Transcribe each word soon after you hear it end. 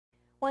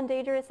One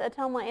dangerous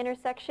Ottumwa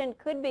intersection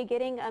could be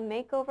getting a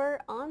makeover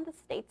on the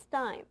state's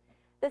dime.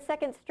 The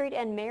 2nd Street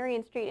and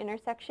Marion Street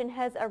intersection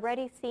has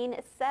already seen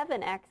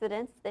 7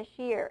 accidents this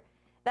year.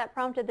 That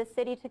prompted the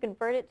city to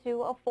convert it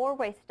to a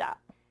 4-way stop.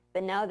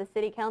 But now the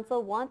City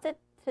Council wants it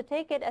to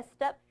take it a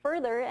step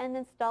further and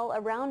install a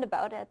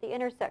roundabout at the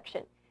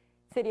intersection.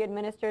 City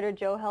Administrator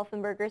Joe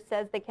Helfenberger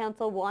says the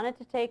council wanted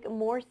to take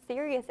more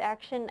serious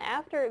action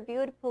after it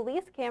viewed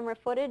police camera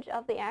footage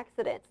of the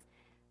accidents.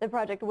 The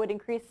project would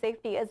increase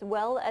safety as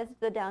well as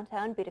the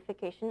downtown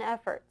beautification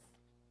efforts.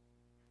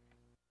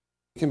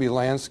 It can be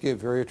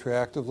landscaped very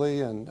attractively,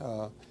 and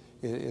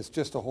it's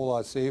just a whole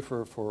lot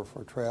safer for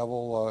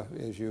travel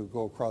as you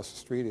go across the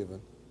street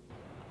even.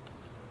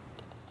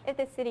 If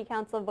the City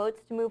Council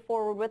votes to move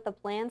forward with the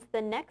plans,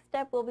 the next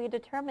step will be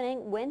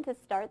determining when to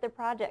start the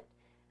project.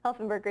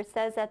 Helfenberger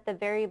says at the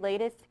very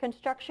latest,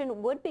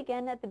 construction would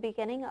begin at the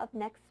beginning of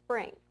next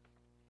spring.